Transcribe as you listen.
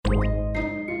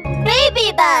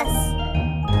Bus.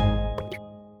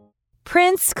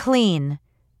 Prince Clean.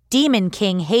 Demon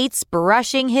King hates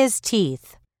brushing his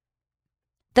teeth.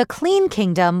 The Clean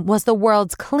Kingdom was the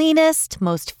world's cleanest,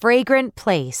 most fragrant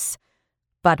place.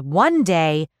 But one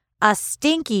day, a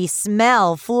stinky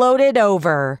smell floated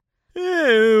over.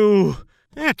 Ew,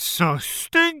 it's so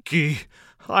stinky.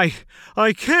 I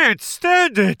can't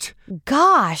stand it.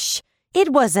 Gosh,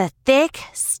 it was a thick,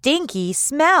 stinky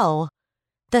smell.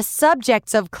 The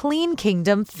subjects of Clean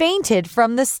Kingdom fainted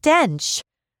from the stench.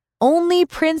 Only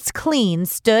Prince Clean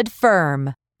stood firm.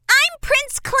 I'm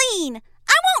Prince Clean.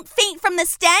 I won't faint from the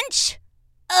stench.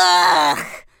 Ugh!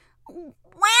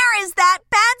 Where is that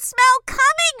bad smell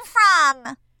coming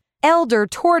from? Elder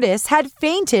Tortoise had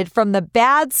fainted from the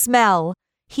bad smell.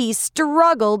 He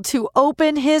struggled to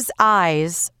open his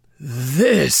eyes.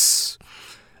 This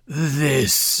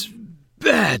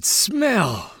bad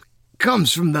smell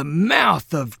comes from the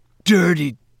mouth of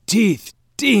Dirty Teeth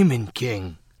Demon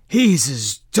King. He's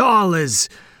as tall as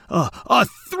a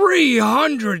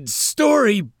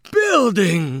 300-story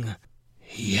building.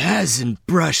 He hasn't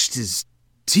brushed his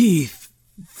teeth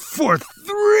for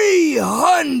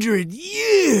 300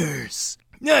 years.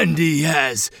 And he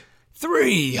has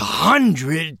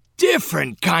 300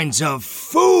 different kinds of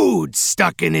food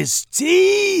stuck in his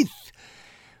teeth,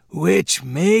 which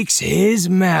makes his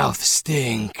mouth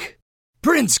stink.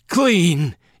 Prince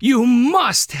Clean, you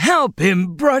must help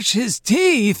him brush his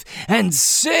teeth and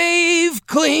save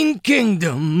Clean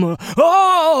Kingdom.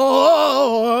 Oh!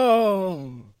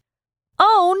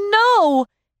 Oh no!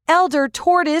 Elder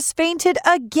Tortoise fainted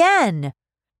again.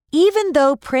 Even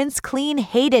though Prince Clean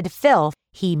hated filth,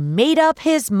 he made up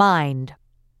his mind.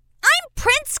 I'm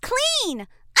Prince Clean.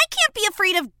 I can't be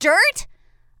afraid of dirt.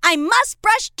 I must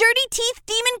brush Dirty Teeth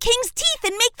Demon King's teeth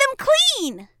and make them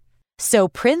clean. So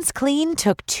Prince Clean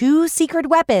took 2 secret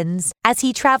weapons as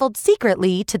he traveled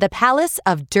secretly to the palace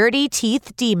of Dirty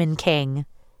Teeth Demon King.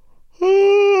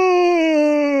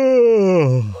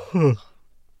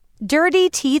 Dirty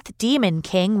Teeth Demon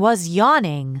King was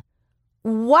yawning.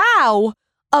 Wow!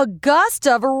 A gust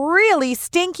of really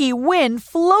stinky wind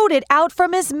floated out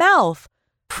from his mouth.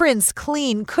 Prince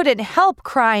Clean couldn't help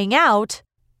crying out.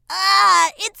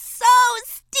 It's so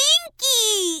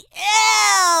stinky!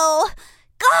 Ew!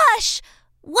 Gosh,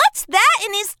 what's that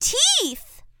in his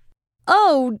teeth?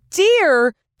 Oh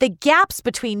dear! The gaps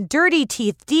between Dirty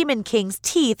Teeth Demon King's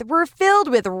teeth were filled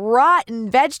with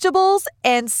rotten vegetables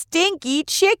and stinky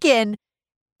chicken.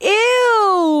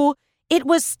 Ew! It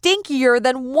was stinkier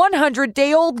than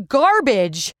 100-day-old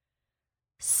garbage.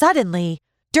 Suddenly,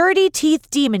 Dirty Teeth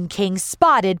Demon King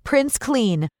spotted Prince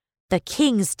Clean. The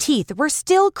king's teeth were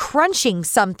still crunching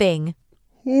something.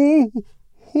 Who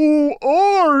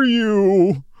are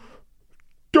you?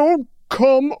 Don't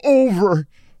come over.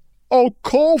 I'll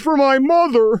call for my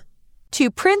mother.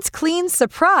 To Prince Clean's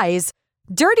surprise,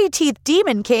 Dirty Teeth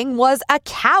Demon King was a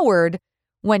coward.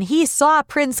 When he saw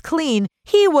Prince Clean,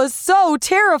 he was so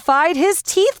terrified his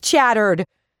teeth chattered.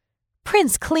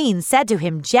 Prince Clean said to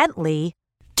him gently,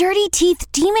 Dirty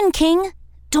Teeth Demon King,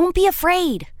 don't be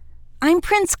afraid. I'm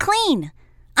Prince Clean.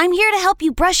 I'm here to help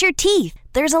you brush your teeth.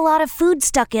 There's a lot of food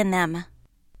stuck in them.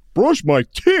 Brush my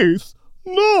teeth?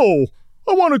 No!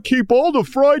 I want to keep all the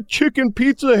fried chicken,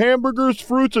 pizza, hamburgers,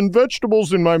 fruits, and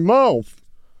vegetables in my mouth.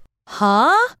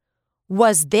 Huh?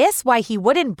 Was this why he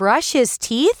wouldn't brush his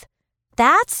teeth?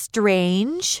 That's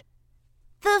strange.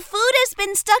 The food has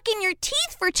been stuck in your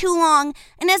teeth for too long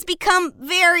and has become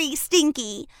very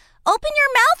stinky. Open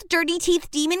your mouth, Dirty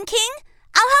Teeth Demon King.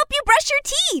 I'll help you brush your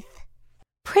teeth.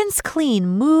 Prince Clean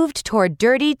moved toward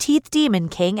Dirty Teeth Demon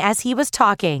King as he was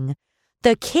talking.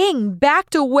 The king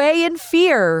backed away in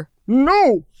fear.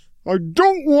 No! I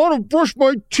don't want to brush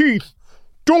my teeth.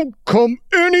 Don't come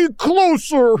any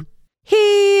closer.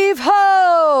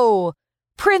 Heave-ho!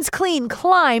 Prince Clean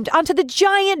climbed onto the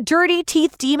giant Dirty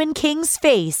Teeth Demon King's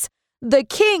face. The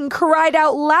king cried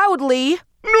out loudly,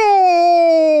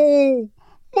 No!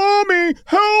 Mommy,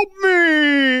 help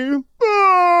me!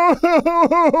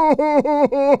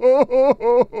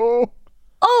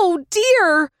 Oh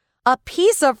dear! A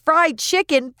piece of fried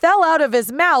chicken fell out of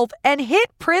his mouth and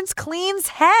hit Prince Clean's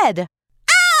head.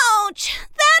 Ouch!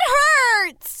 That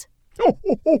hurts! Oh,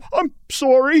 I'm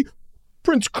sorry.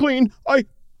 Prince Clean, I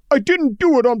didn't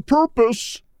do it on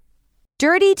purpose.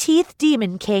 Dirty Teeth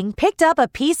Demon King picked up a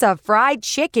piece of fried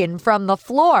chicken from the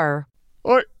floor.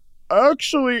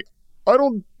 I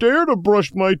don't dare to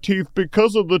brush my teeth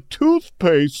because of the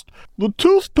toothpaste. The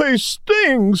toothpaste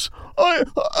stings. I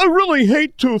really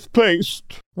hate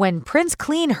toothpaste. When Prince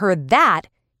Clean heard that,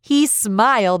 he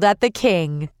smiled at the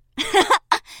king.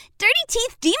 Dirty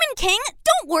Teeth Demon King,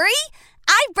 don't worry.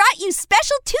 I I brought you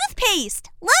special toothpaste.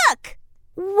 Look!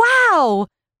 Wow!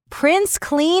 Prince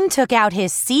Clean took out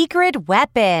his secret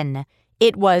weapon.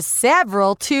 It was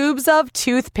several tubes of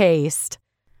toothpaste.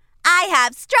 I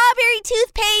have strawberry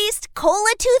toothpaste,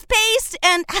 cola toothpaste,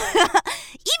 and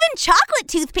even chocolate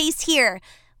toothpaste here.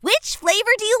 Which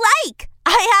flavor do you like?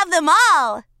 I have them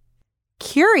all.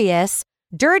 Curious,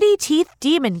 Dirty Teeth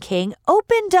Demon King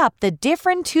opened up the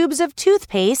different tubes of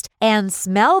toothpaste and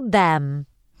smelled them.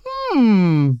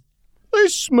 They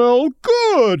smell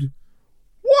good.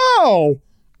 Wow!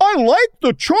 I like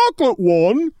the chocolate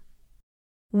one.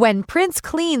 When Prince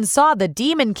Clean saw the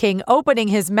Demon King opening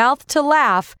his mouth to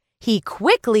laugh, he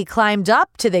quickly climbed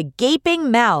up to the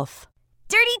gaping mouth.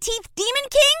 Dirty Teeth Demon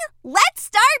King, let's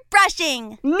start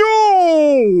brushing.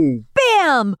 No!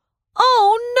 Bam!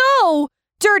 Oh no!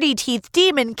 Dirty Teeth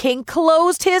Demon King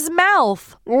closed his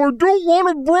mouth. I don't want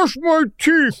to brush my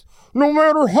teeth. No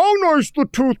matter how nice the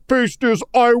toothpaste is,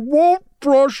 I won't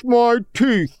brush my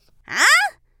teeth.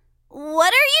 Huh?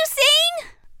 What are you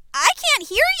saying? I can't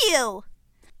hear you.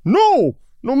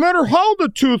 No matter how the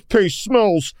toothpaste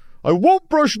smells, I won't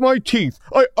brush my teeth.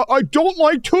 I don't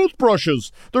like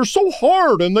toothbrushes. They're so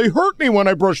hard and they hurt me when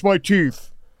I brush my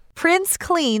teeth. Prince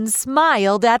Clean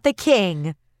smiled at the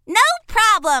king. No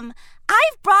problem.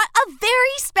 I've brought a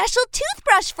very special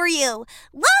toothbrush for you.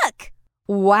 Look!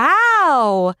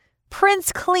 Wow!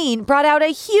 Prince Clean brought out a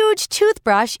huge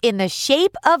toothbrush in the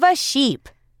shape of a sheep.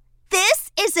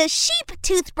 This is a sheep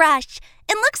toothbrush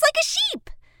and looks like a sheep.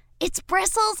 Its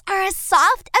bristles are as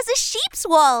soft as a sheep's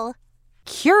wool.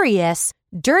 Curious,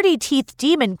 Dirty Teeth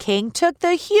Demon King took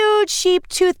the huge sheep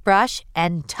toothbrush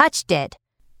and touched it.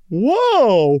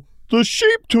 Wow! The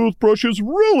sheep toothbrush is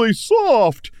really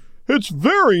soft. It's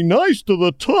very nice to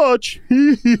the touch.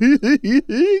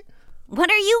 What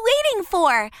are you waiting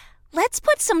for? Let's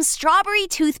put some strawberry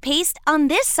toothpaste on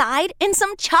this side and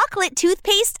some chocolate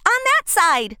toothpaste on that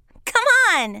side. Come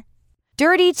on!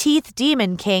 Dirty Teeth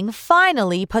Demon King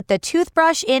finally put the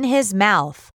toothbrush in his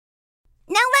mouth.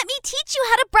 Now let me teach you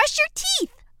how to brush your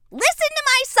teeth. Listen to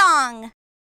my song.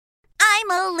 I'm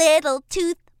a little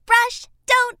toothbrush,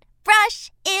 don't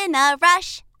brush in a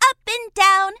rush. Up and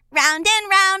down, round and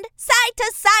round, side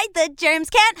to side, the germs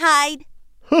can't hide.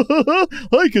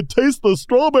 I could taste the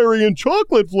strawberry and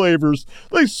chocolate flavors.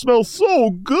 They smell so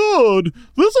good.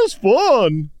 This is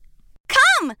fun.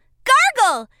 Come,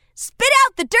 gargle. Spit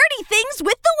out the dirty things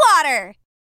with the water.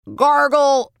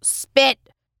 Gargle, spit.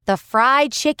 The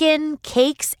fried chicken,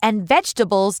 cakes, and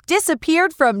vegetables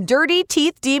disappeared from Dirty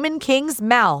Teeth Demon King's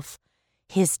mouth.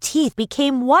 His teeth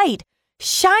became white,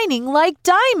 shining like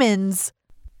diamonds.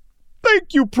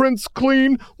 Thank you, Prince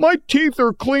Clean. My teeth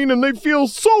are clean and they feel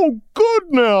so good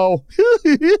now.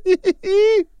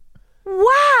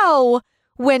 Wow!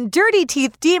 When Dirty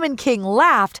Teeth Demon King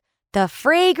laughed, the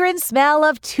fragrant smell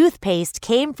of toothpaste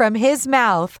came from his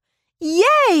mouth.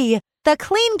 Yay! The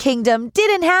Clean Kingdom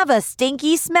didn't have a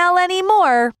stinky smell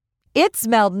anymore. It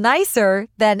smelled nicer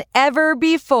than ever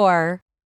before.